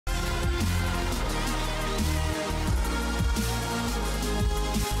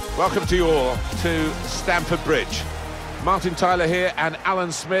Welcome to you all to Stamford Bridge. Martin Tyler here and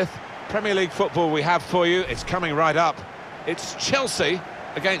Alan Smith. Premier League football we have for you. It's coming right up. It's Chelsea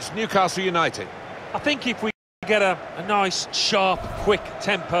against Newcastle United. I think if we get a nice, sharp, quick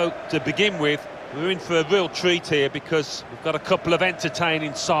tempo to begin with, we're in for a real treat here because we've got a couple of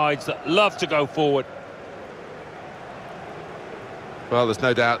entertaining sides that love to go forward. Well, there's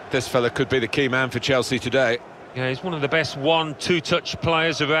no doubt this fella could be the key man for Chelsea today. Yeah, he's one of the best one-two-touch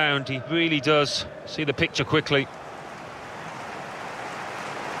players around. He really does see the picture quickly.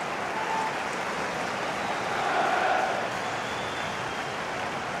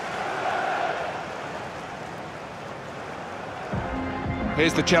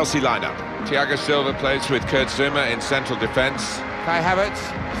 Here's the Chelsea lineup. Thiago Silva plays with Kurt Zouma in central defence. Kai Havertz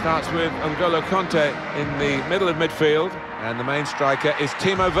starts with N'Golo Kanté in the middle of midfield. And the main striker is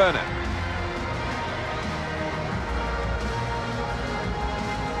Timo Werner.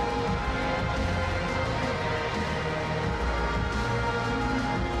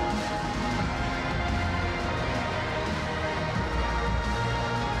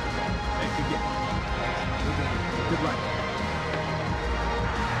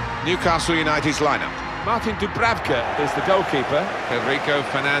 Newcastle United's lineup. Martin Dubravka is the goalkeeper. Enrico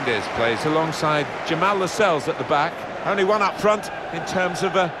Fernandez plays alongside Jamal Lascelles at the back. Only one up front in terms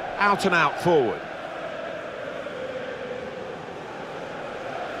of an out-and-out forward.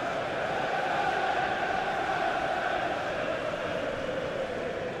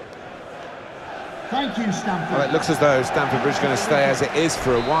 Thank you, Stamford. Well, it looks as though Stamford Bridge is going to stay as it is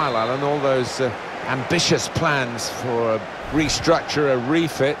for a while, Alan. All those ambitious plans for a restructure, a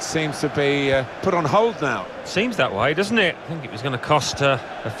refit, seems to be put on hold now. Seems that way, doesn't it? I think it was going to cost a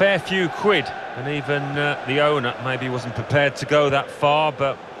fair few quid, and even the owner maybe wasn't prepared to go that far,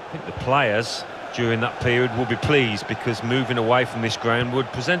 but I think the players during that period will be pleased because moving away from this ground would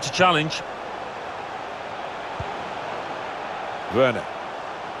present a challenge. Werner.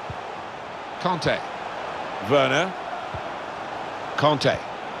 Kanté. Werner. Kanté.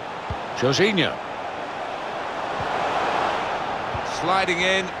 Jorginho. Sliding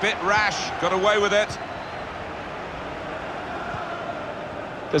in, bit rash, got away with it.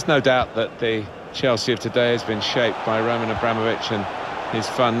 There's no doubt that the Chelsea of today has been shaped by Roman Abramovich and his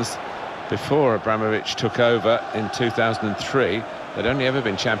funds. Before Abramovich took over in 2003, they'd only ever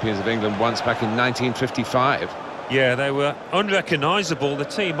been champions of England once back in 1955. Yeah, they were unrecognisable. The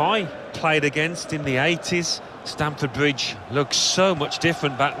team I played against in the 80s, Stamford Bridge, looked so much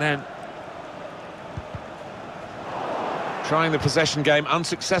different back then. Trying the possession game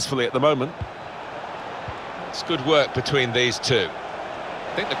unsuccessfully at the moment. It's good work between these two.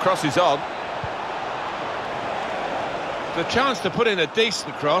 I think the cross is on. The chance to put in a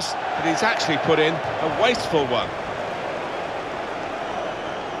decent cross, but he's actually put in a wasteful one.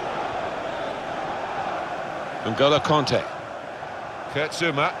 N'Golo Kanté. Kurt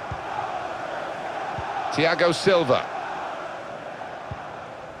Zouma. Thiago Silva.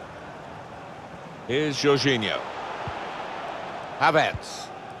 Here's Jorginho. Havertz.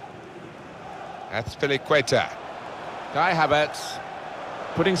 That's Azpilicueta. Kai Havertz.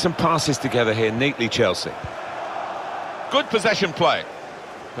 Putting some passes together here neatly, Chelsea. Good possession play.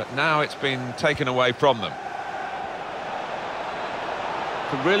 But now it's been taken away from them.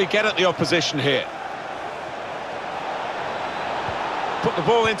 Can really get at the opposition here. Put the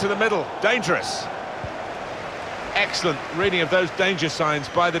ball into the middle. Dangerous. Excellent reading of those danger signs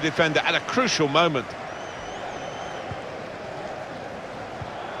by the defender at a crucial moment.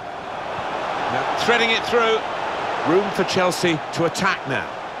 Now, threading it through. Room for Chelsea to attack now.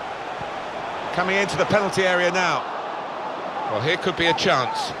 Coming into the penalty area now. Well, here could be a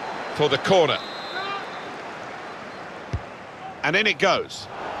chance for the corner. And in it goes.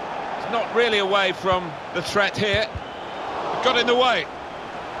 It's not really away from the threat here. Got in the way.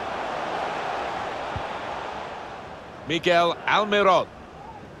 Miguel Almiron.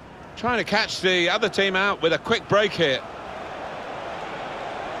 Trying to catch the other team out with a quick break here.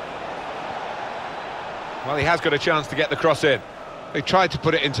 Well, he has got a chance to get the cross in. He tried to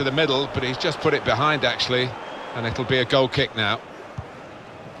put it into the middle, but he's just put it behind, actually. And it'll be a goal kick now.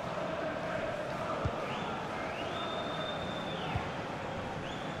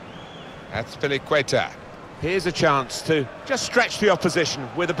 That's Azpilicueta. Here's a chance to just stretch the opposition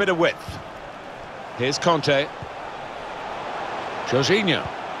with a bit of width. Here's Kanté. Jorginho.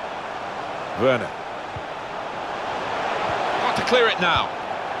 Werner. Got to clear it now.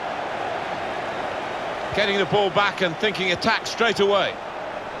 Getting the ball back and thinking attack straight away.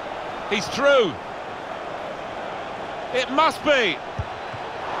 He's through. It must be.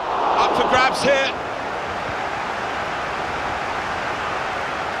 Up for grabs here.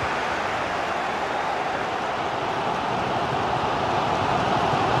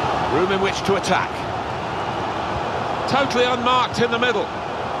 room in which to attack. Totally unmarked in the middle.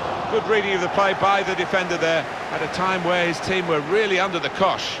 Good reading of the play by the defender there at a time where his team were really under the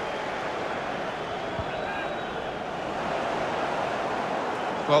cosh.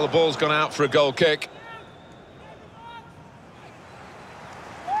 Well, the ball's gone out for a goal kick.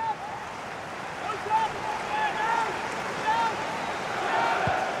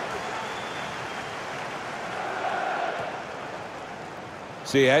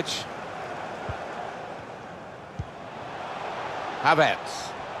 Ziyech.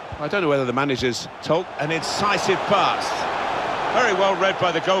 Havertz. I don't know whether the manager's told an incisive pass. Very well read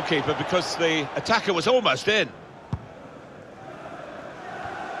by the goalkeeper because the attacker was almost in.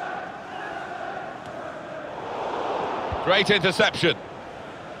 Great interception.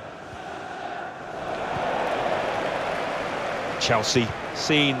 Chelsea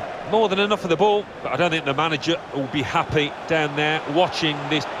seen more than enough of the ball, but I don't think the manager will be happy down there watching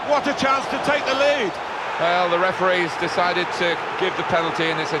this. What a chance to take the lead. Well, the referee's decided to give the penalty,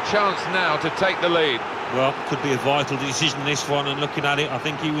 and it's a chance now to take the lead. Well, could be a vital decision, this one, and looking at it, I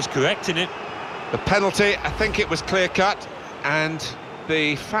think he was correct in it. The penalty, I think it was clear-cut, and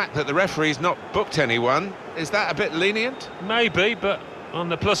the fact that the referee's not booked anyone, is that a bit lenient? Maybe, but on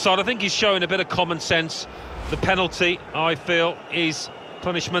the plus side, I think he's showing a bit of common sense. The penalty, I feel, is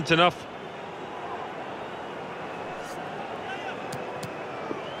punishment enough.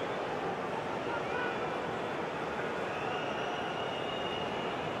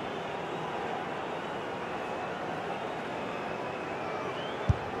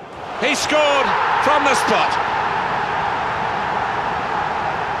 He scored from the spot.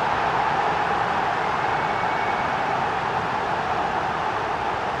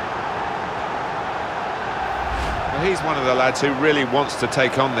 Well, he's one of the lads who really wants to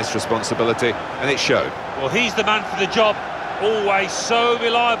take on this responsibility, and it showed. Well, he's the man for the job. Always so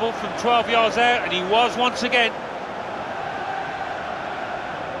reliable from 12 yards out, and he was once again.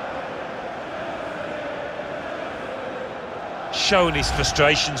 Showing his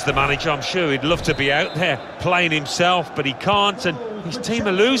frustrations, the manager. I'm sure he'd love to be out there playing himself, but he can't, and his team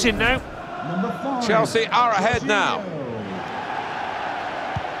are losing now. Chelsea are ahead now.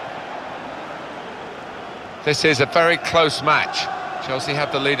 This is a very close match. Chelsea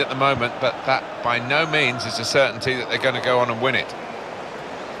have the lead at the moment, but that by no means is a certainty that they're going to go on and win it.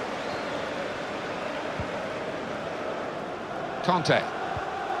 Conte.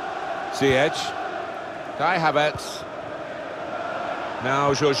 Ziyech. Kai Havertz.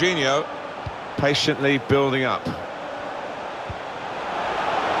 Now Jorginho, patiently building up.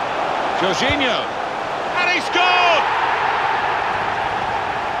 Jorginho, and he scored!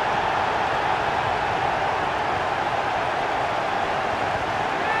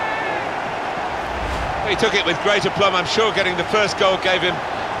 He took it with great aplomb. I'm sure getting the first goal gave him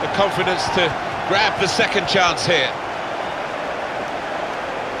the confidence to grab the second chance here.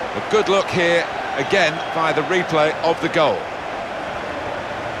 A good look here, again, by the replay of the goal.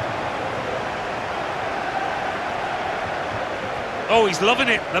 Oh, he's loving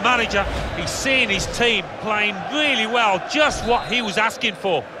it, the manager. He's seeing his team playing really well, just what he was asking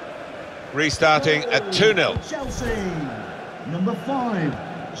for. Restarting at 2-0. Chelsea, number 5,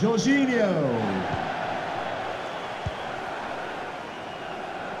 Jorginho.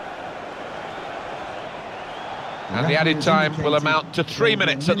 And the added time will amount to 3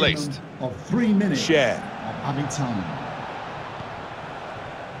 minutes at least. Of 3 minutes Share. of added time.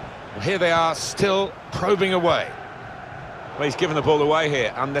 Well, here they are, still probing away. Well, he's given the ball away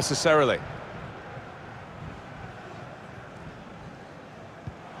here, unnecessarily.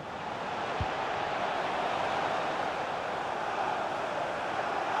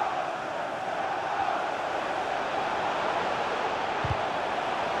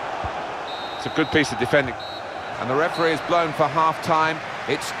 It's a good piece of defending. And the referee is blown for half-time.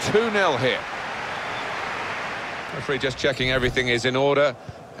 It's 2-0 here. Referee just checking everything is in order,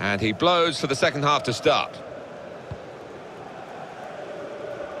 and he blows for the second half to start.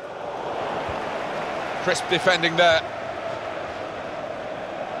 Crisp defending there.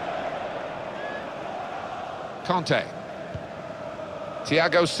 Conte.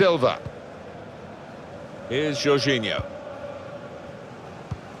 Thiago Silva. Here's Jorginho.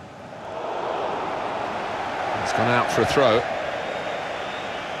 It's gone out for a throw.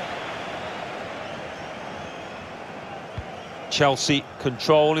 Chelsea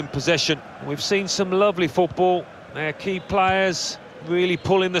controlling possession. We've seen some lovely football. Their key players really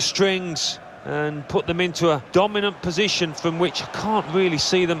pulling the strings and put them into a dominant position from which I can't really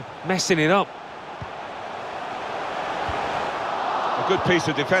see them messing it up. A good piece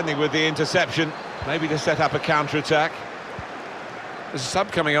of defending with the interception, maybe to set up a counter-attack. There's a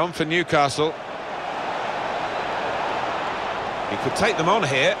sub coming on for Newcastle. He could take them on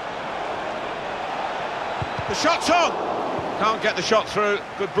here. The shot's on! Can't get the shot through.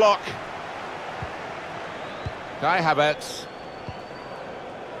 Good block. Kai Havertz.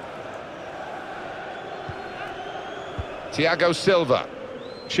 Thiago Silva.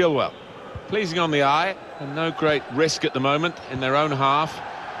 Chilwell. Pleasing on the eye, and no great risk at the moment in their own half.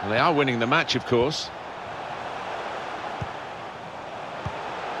 And they are winning the match, of course.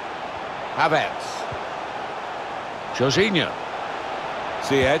 Havertz. Jorginho.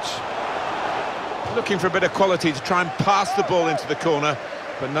 Ziyech. Looking for a bit of quality to try and pass the ball into the corner,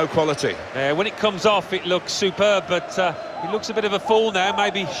 but no quality. When it comes off, it looks superb, but he looks a bit of a fool now.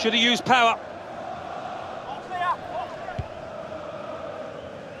 Maybe should have used power.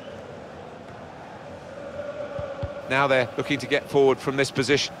 Now they're looking to get forward from this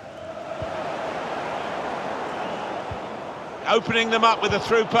position. Opening them up with a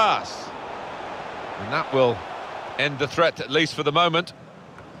through pass. And that will end the threat, at least for the moment.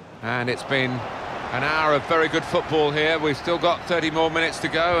 And it's been an hour of very good football here. We've still got 30 more minutes to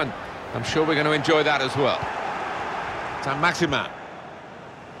go, and I'm sure we're going to enjoy that as well. Saint-Maximin.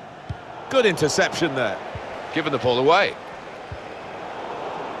 Good interception there. Giving the ball away.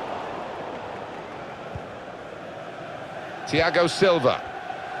 Thiago Silva.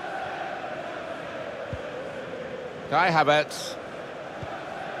 Kai Havertz.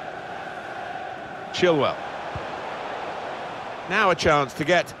 Chilwell. Now a chance to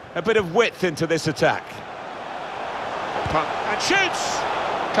get a bit of width into this attack. And shoots!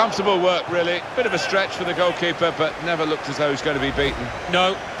 Comfortable work, really. Bit of a stretch for the goalkeeper, but never looked as though he's going to be beaten.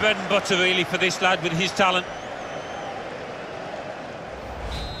 No, bread and butter really for this lad with his talent.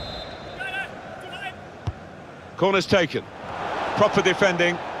 Corner's taken. Proper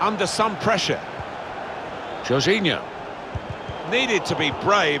defending, under some pressure. Jorginho. Needed to be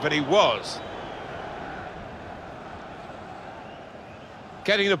brave, and he was.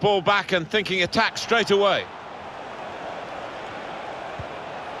 Getting the ball back and thinking attack straight away.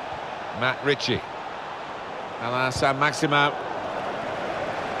 Matt Ritchie. Alain Saint-Maximin.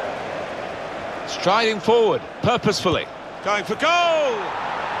 Striding forward, purposefully. Going for goal!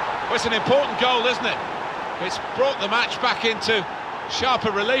 Well, it's an important goal, isn't it? It's brought the match back into sharper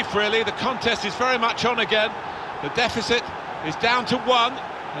relief, really. The contest is very much on again. The deficit is down to 1,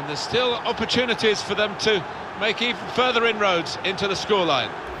 and there's still opportunities for them to make even further inroads into the scoreline.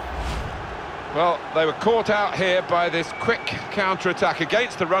 Well, they were caught out here by this quick counter-attack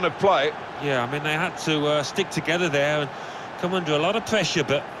against the run of play. Yeah, I mean, they had to stick together there and come under a lot of pressure,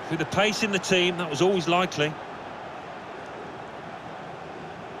 but with the pace in the team, that was always likely.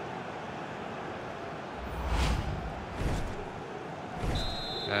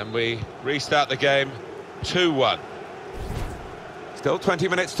 And we restart the game 2-1. Still 20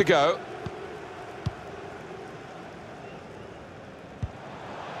 minutes to go.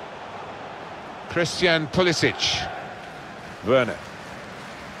 Christian Pulisic. Werner.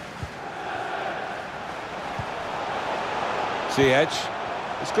 Ziyech.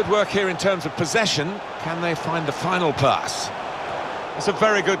 It's good work here in terms of possession. Can they find the final pass? It's a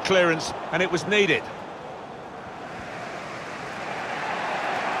very good clearance, and it was needed.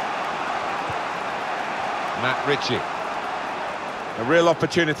 Matt Ritchie. A real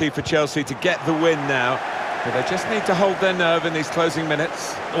opportunity for Chelsea to get the win now, but they just need to hold their nerve in these closing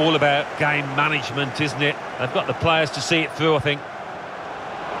minutes. All about game management, isn't it? They've got the players to see it through, I think.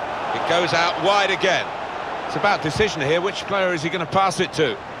 It goes out wide again. It's about decision here. Which player is he going to pass it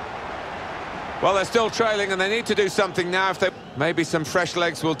to? Well, they're still trailing, and they need to do something now. Maybe some fresh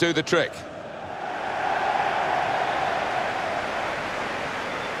legs will do the trick.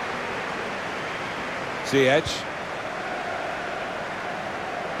 Ziyech.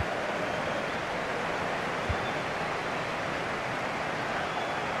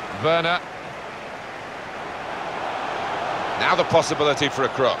 Werner. Now the possibility for a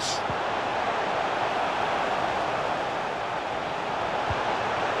cross.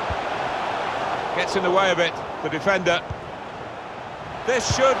 Gets in the way of it, the defender.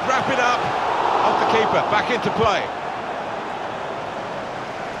 This should wrap it up. Off the keeper, back into play.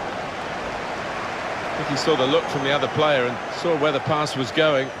 I think he saw the look from the other player and saw where the pass was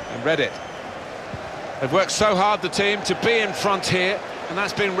going and read it. They've worked so hard, the team, to be in front here, and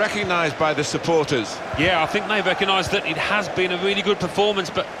that's been recognised by the supporters. Yeah, I think they recognise that it has been a really good performance,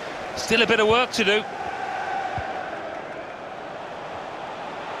 but still a bit of work to do.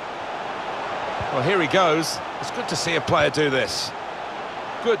 Well, here he goes. It's good to see a player do this.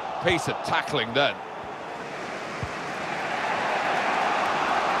 Good piece of tackling then.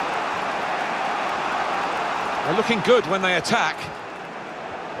 They're looking good when they attack.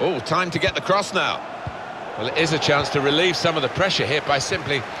 Oh, time to get the cross now. Well, it is a chance to relieve some of the pressure here by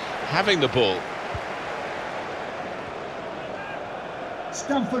simply having the ball.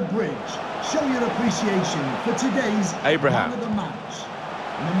 Stamford Bridge, show your appreciation for today's Abraham. man of the match.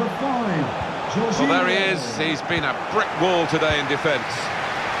 Number 5, Jorginho. Well, there he is. He's been a brick wall today in defence.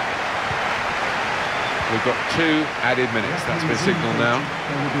 We've got 2 added minutes. That's been signalled now.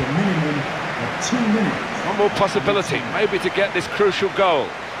 There will be a minimum of 2 minutes. One more possibility, maybe to get this crucial goal.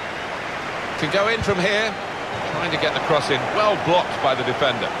 Can go in from here, trying to get the cross in. Well blocked by the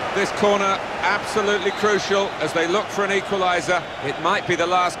defender. This corner absolutely crucial as they look for an equaliser. It might be the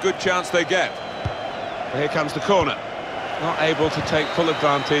last good chance they get. Here comes the corner. Not able to take full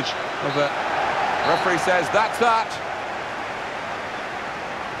advantage of the... Referee says that's that.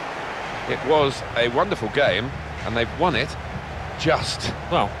 It was a wonderful game, and they've won it just.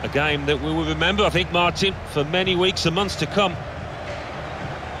 Well, a game that we will remember, I think, Martin, for many weeks and months to come.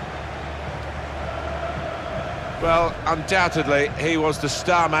 Well, undoubtedly, he was the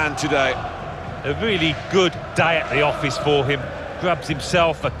star man today. A really good day at the office for him. Grabs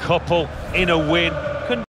himself a couple in a win.